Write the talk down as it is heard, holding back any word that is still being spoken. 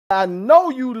I know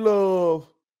you love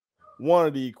one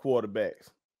of these quarterbacks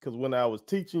because when I was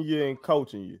teaching you and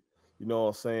coaching you, you know what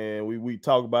I'm saying? We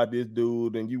talk about this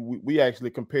dude, and we actually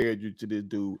compared you to this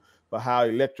dude for how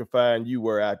electrifying you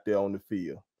were out there on the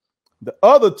field. The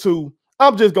other two,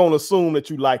 I'm just gonna assume that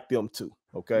you like them too,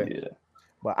 okay? Yeah.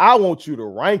 But I want you to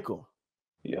rank them.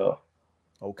 Yeah.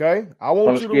 Okay? I want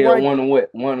On a you to scale rank. one and what?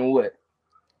 One and what?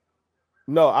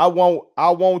 No, I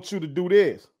want you to do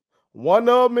this. One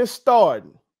of them is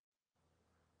starting.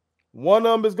 One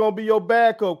of them is gonna be your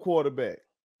backup quarterback.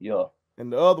 Yeah.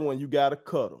 And the other one, you gotta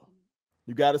cut them.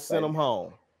 You gotta send Say, them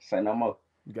home. say no more.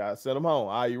 You gotta send them home.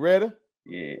 Are you ready?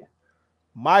 Yeah.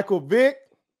 Michael Vick,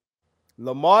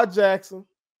 Lamar Jackson,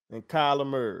 and Kyler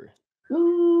Murray.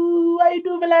 Ooh, why you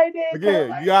do me like that? Again,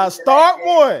 you gotta start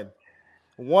one.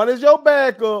 One is your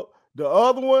backup. The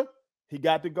other one, he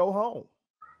got to go home.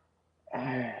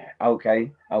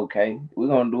 Okay. We're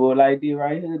gonna do it like this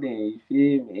right here, then.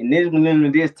 You feel me?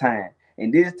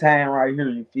 And this time right here,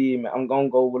 you feel me? I'm gonna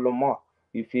go with Lamar.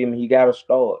 You feel me? He gotta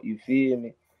start. You feel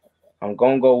me? I'm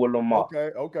gonna go with Lamar.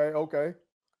 Okay.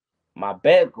 My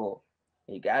backup,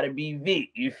 he gotta be Vick.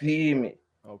 You feel me?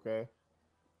 Okay.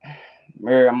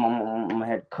 Man, I'm gonna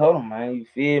have to cut him, man. You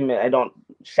feel me? I don't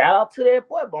shout out to that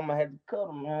boy, but I'm gonna have to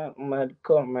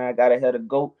cut him, man. I gotta have the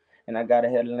goat and I gotta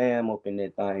have the lamb up in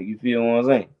that thing. You feel what I'm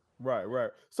saying?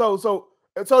 Right. So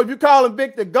if you calling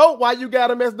Vic the GOAT, why you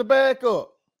got him as the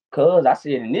backup? Cause I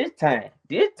said in this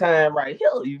time right here,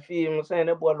 you feel what I'm saying?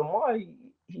 That boy Lamar, he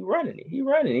running it.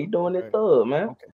 He doing it thug, man. Okay.